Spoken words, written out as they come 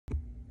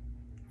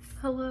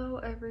Hello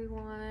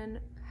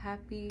everyone,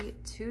 happy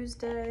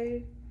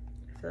Tuesday.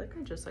 I feel like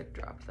I just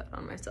dropped that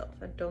on myself.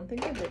 I don't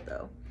think I did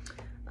though.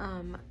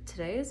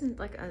 Today isn't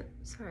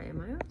sorry,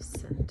 am I off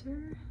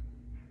center?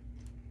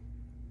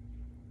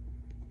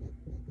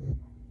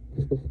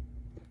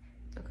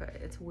 Okay,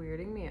 it's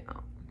weirding me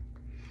out.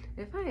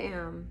 If I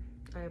am,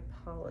 I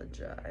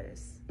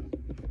apologize.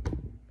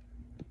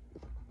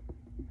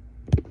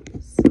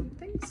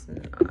 Something's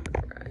not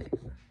right.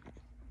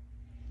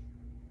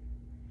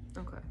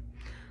 Okay.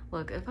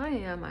 Look, if I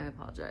am, I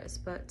apologize,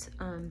 but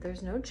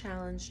there's no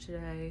challenge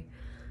today,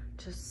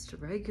 just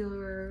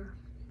regular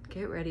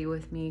get ready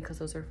with me because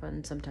those are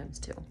fun sometimes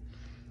too.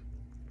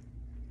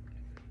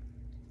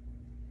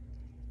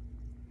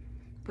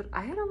 But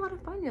I had a lot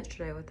of fun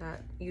yesterday with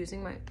that,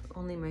 using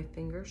only my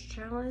fingers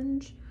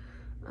challenge.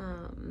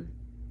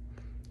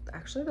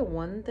 Actually the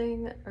one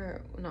thing,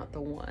 or not the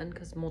one,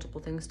 because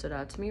multiple things stood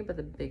out to me, but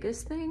the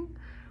biggest thing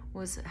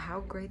was how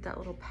great that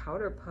little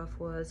powder puff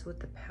was with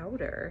the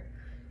powder.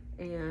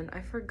 And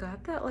I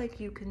forgot that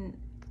you can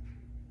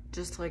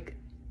just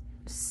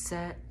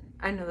set,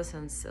 I know this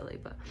sounds silly,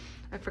 but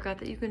I forgot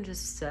that you can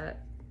just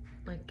set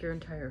your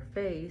entire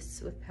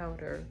face with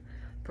powder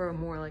for a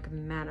more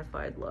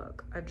mattified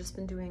look. I've just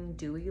been doing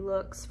dewy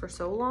looks for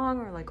so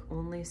long, or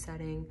only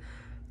setting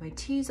my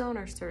T-zone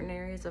or certain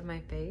areas of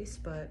my face,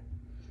 but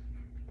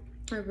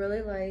I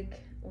really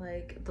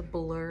like the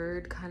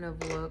blurred kind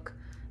of look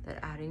that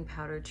adding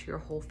powder to your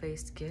whole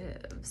face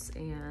gives,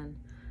 and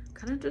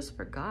kind of just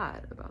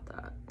forgot about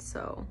that.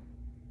 So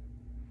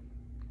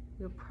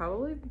you'll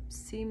probably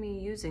see me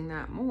using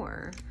that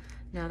more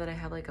now that I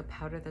have a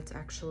powder that's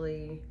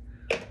actually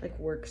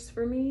works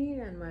for me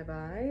and my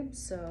vibe.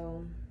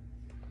 So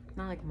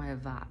not my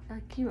vibe,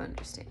 you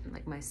understand,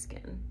 my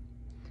skin.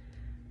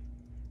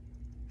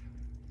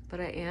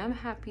 But I am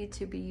happy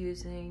to be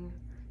using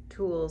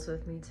tools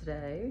with me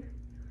today.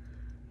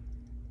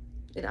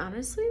 It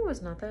honestly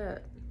was not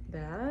that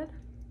bad.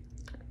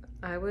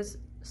 I was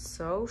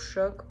so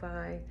shook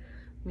by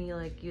me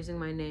using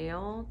my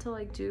nail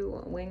to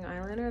do wing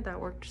eyeliner. That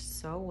worked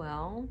so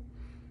well.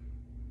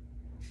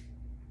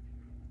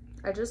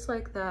 I just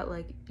like that,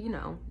 you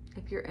know,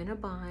 if you're in a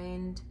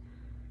bind,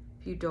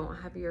 if you don't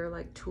have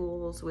your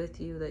tools with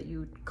you, that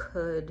you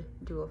could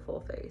do a full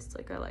face.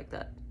 I like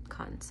that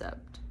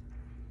concept.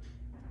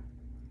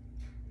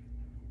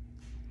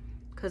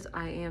 Because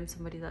I am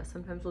somebody that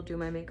sometimes will do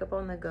my makeup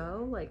on the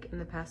go, in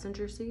the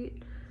passenger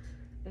seat,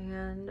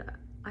 and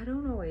I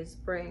don't always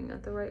bring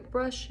the right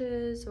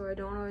brushes, or I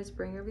don't always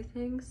bring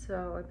everything,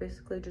 so I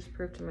basically just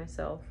proved to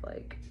myself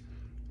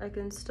I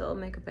can still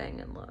make a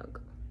banging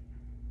look.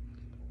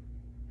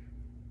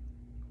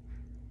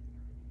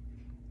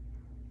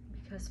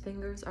 Because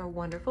fingers are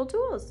wonderful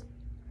tools.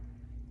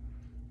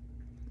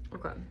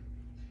 Okay.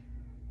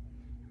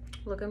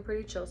 Looking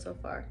pretty chill so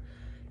far.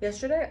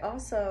 Yesterday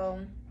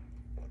also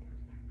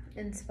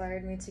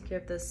inspired me to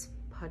give this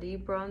putty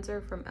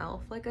bronzer from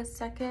e.l.f. a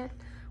second,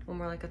 one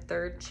more a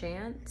third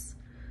chance,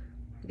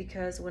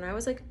 because when I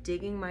was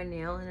digging my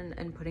nail in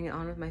and putting it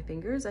on with my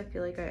fingers, I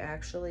feel I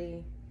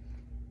actually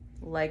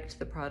liked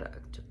the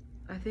product.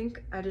 I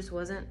think I just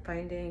wasn't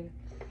finding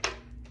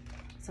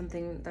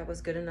something that was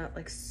good enough,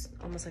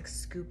 almost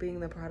scooping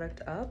the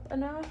product up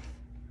enough.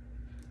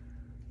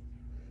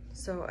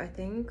 So I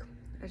think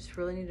I just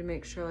really need to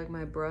make sure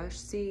my brush,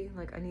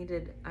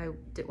 I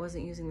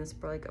wasn't using this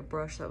for a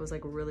brush that was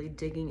really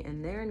digging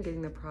in there and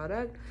getting the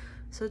product.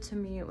 So to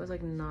me, it was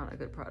not a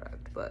good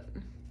product, but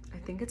I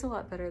think it's a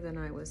lot better than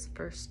I was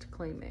first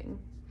claiming.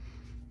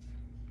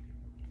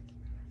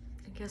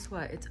 And guess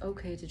what? It's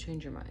okay to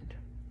change your mind.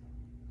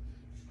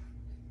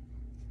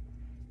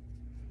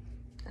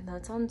 And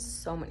that's on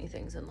so many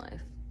things in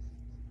life.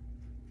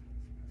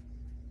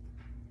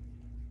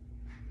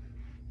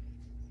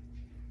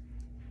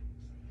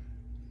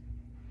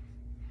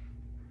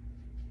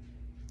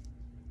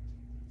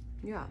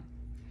 Yeah.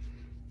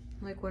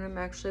 When I'm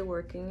actually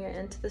working it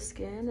into the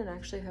skin and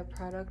actually have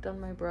product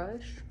on my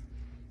brush,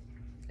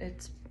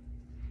 it's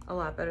a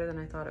lot better than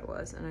I thought it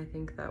was, and I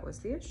think that was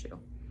the issue.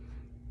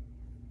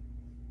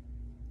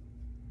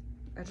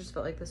 I just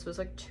felt this was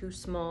too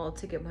small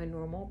to get my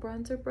normal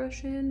bronzer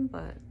brush in,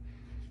 but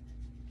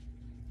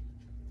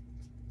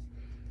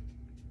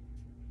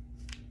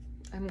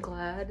I'm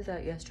glad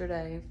that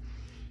yesterday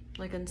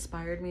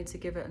inspired me to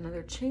give it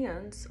another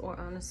chance, or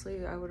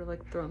honestly I would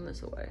have thrown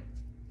this away.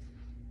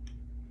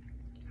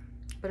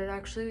 But it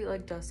actually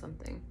does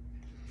something.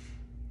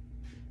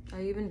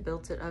 I even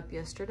built it up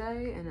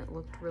yesterday and it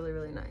looked really,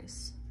 really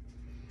nice.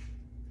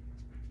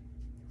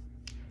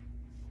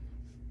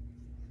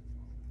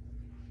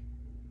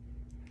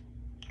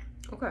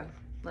 Okay,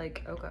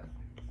 okay.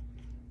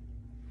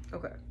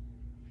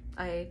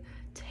 I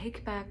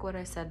take back what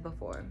I said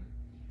before.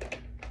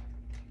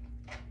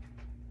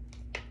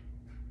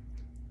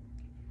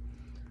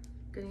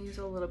 Gonna use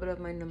a little bit of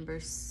my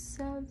number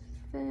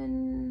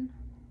 7.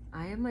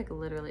 I am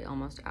literally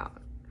almost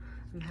out.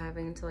 I'm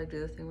having to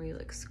do the thing where you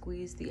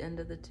squeeze the end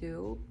of the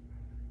tube.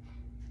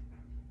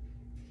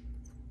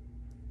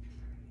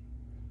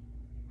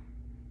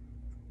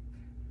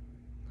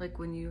 like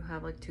when you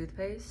have like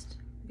toothpaste,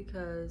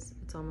 because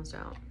it's almost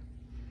out.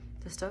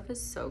 This stuff is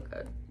so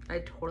good. I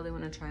totally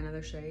want to try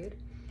another shade.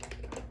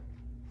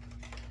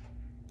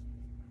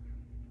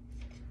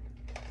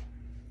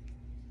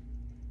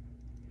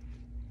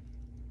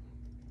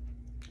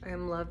 I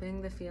am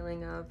loving the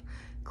feeling of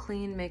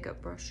clean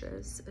makeup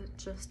brushes. It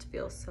just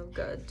feels so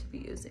good to be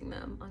using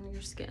them on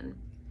your skin.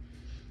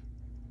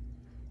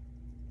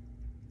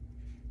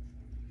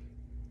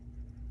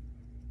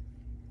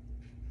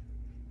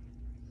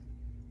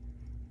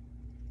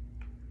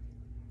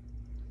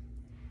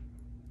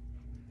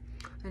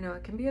 I know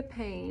it can be a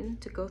pain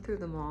to go through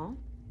them all,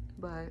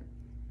 but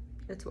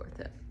it's worth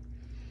it.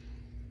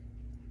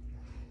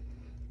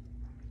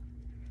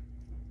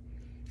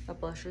 That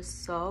blush is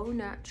so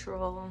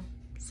natural,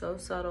 so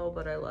subtle,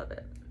 but I love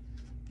it.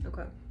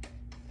 Okay.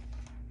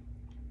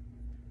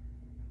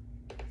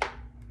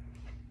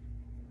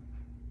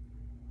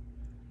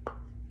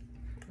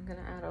 I'm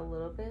gonna add a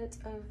little bit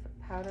of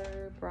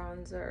powder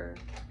bronzer.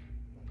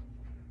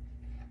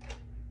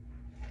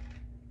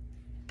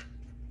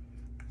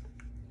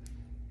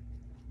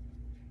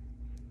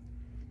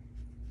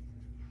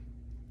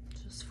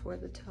 Just for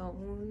the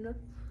tone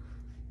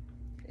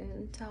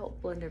and to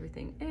help blend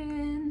everything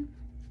in.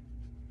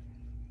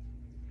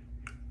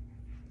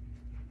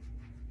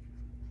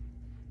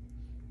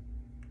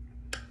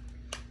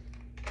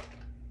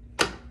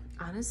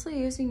 Honestly,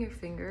 using your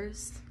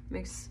fingers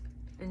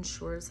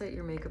ensures that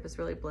your makeup is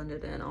really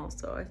blended in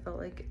also. I felt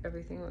like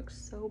everything looked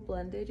so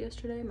blended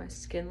yesterday. My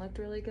skin looked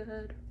really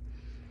good.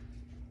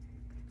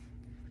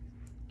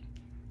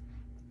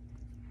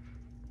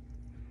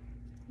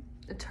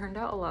 It turned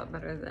out a lot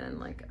better than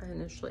like I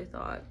initially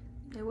thought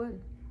it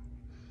would.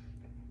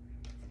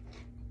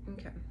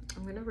 Okay,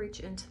 I'm gonna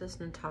reach into this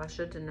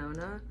Natasha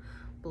Denona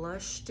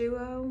blush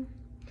duo.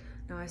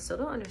 Now I still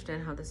don't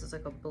understand how this is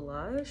like a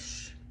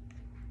blush.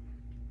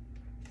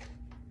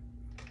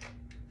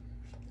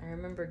 I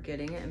remember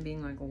getting it and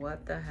being like,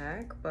 what the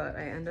heck? But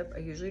I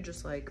usually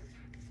just like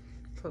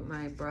put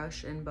my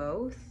brush in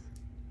both.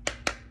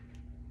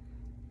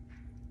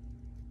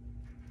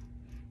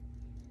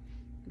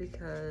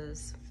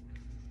 Because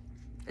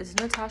it's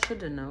Natasha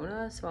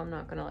Denona, so I'm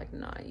not gonna like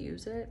not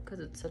use it because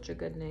it's such a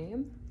good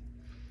name.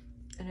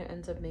 And it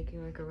ends up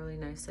making like a really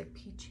nice like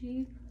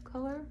peachy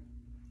color.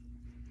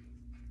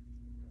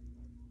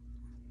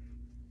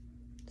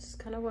 This is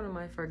kind of one of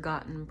my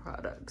forgotten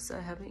products. I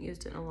haven't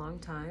used it in a long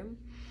time.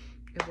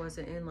 It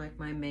wasn't in like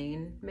my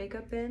main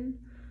makeup bin,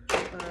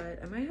 but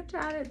I might have to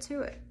add it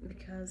to it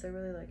because I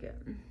really like it.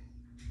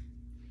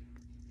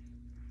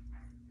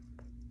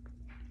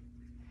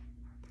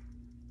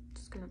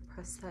 Just gonna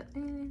press that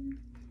in.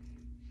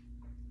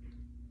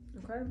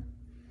 Okay.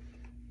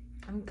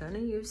 I'm gonna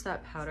use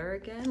that powder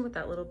again with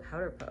that little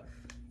powder puff.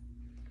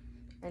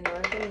 I know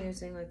I've been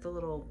using like the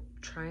little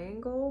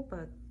triangle,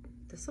 but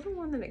this little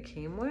one that it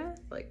came with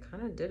like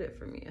kind of did it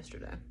for me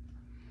yesterday.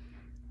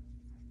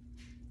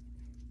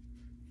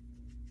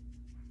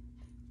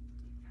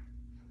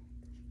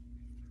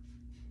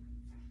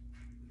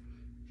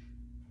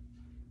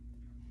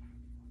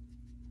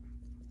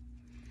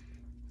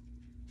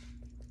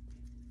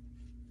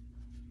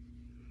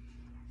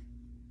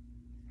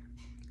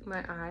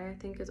 My eye, I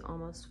think, is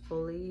almost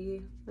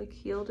fully like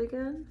healed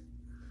again.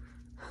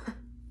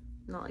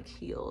 Not like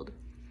healed.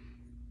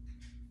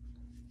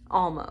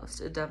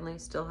 Almost. It definitely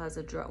still has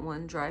a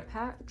one dry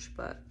patch,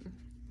 but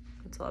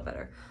it's a lot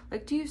better.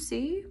 Like, do you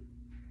see?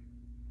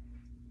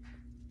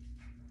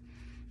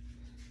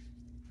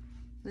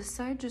 This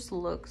side just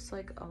looks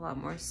like a lot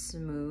more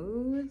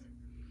smooth.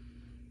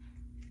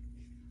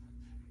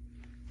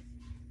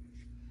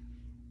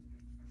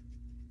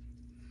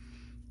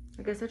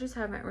 I guess I just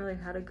haven't really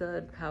had a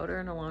good powder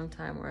in a long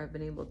time where I've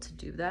been able to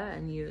do that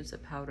and use a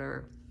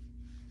powder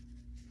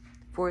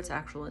for its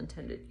actual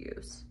intended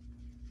use.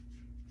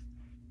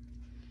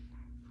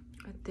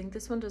 I think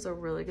this one does a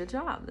really good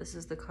job. This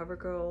is the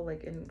CoverGirl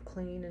like in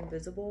Clean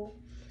Invisible,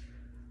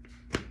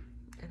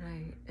 and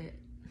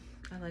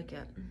I like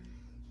it.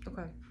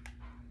 Okay.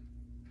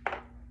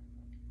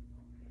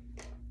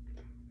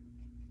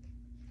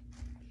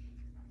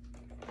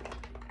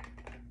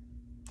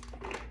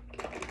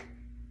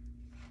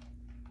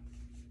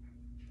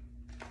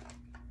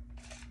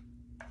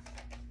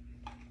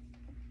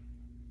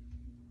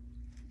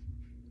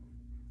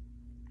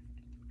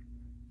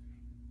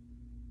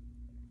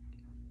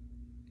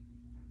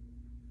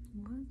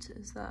 What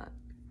is that?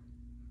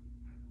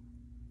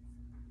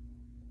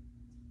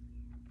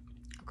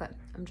 Okay,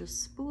 I'm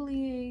just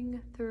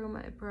spooling through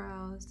my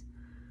brows.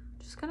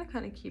 Just gonna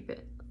kind of keep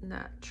it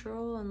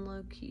natural and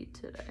low-key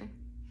today.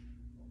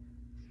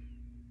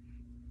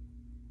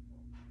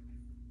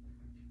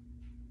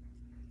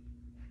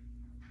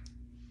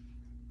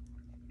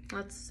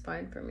 That's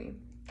fine for me.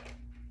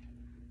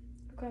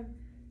 Okay.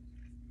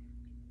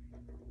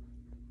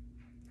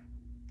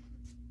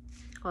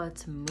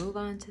 Let's move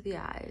on to the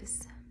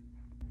eyes.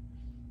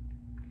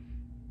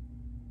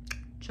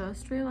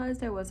 Just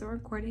realized I wasn't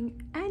recording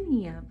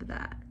any of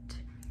that.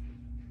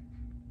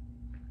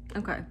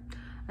 Okay,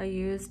 I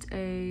used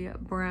a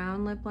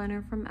brown lip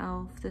liner from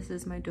e.l.f. This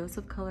is my Dose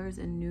of Colors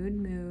in Nude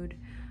Mood.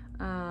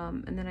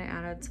 And then I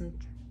added some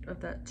of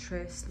that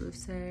Trace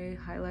Luce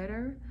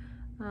highlighter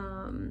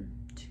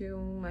to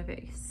my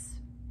face.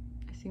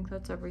 I think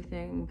that's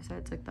everything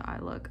besides like the eye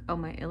look. Oh,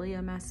 my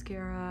Ilia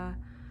mascara.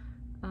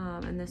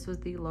 And this was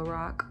the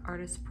Lorac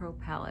Artist Pro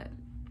palette.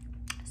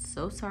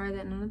 So sorry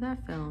that none of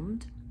that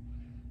filmed.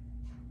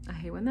 I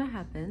hate when that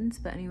happens.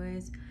 But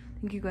anyways,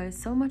 thank you guys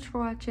so much for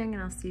watching,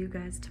 and I'll see you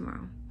guys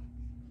tomorrow.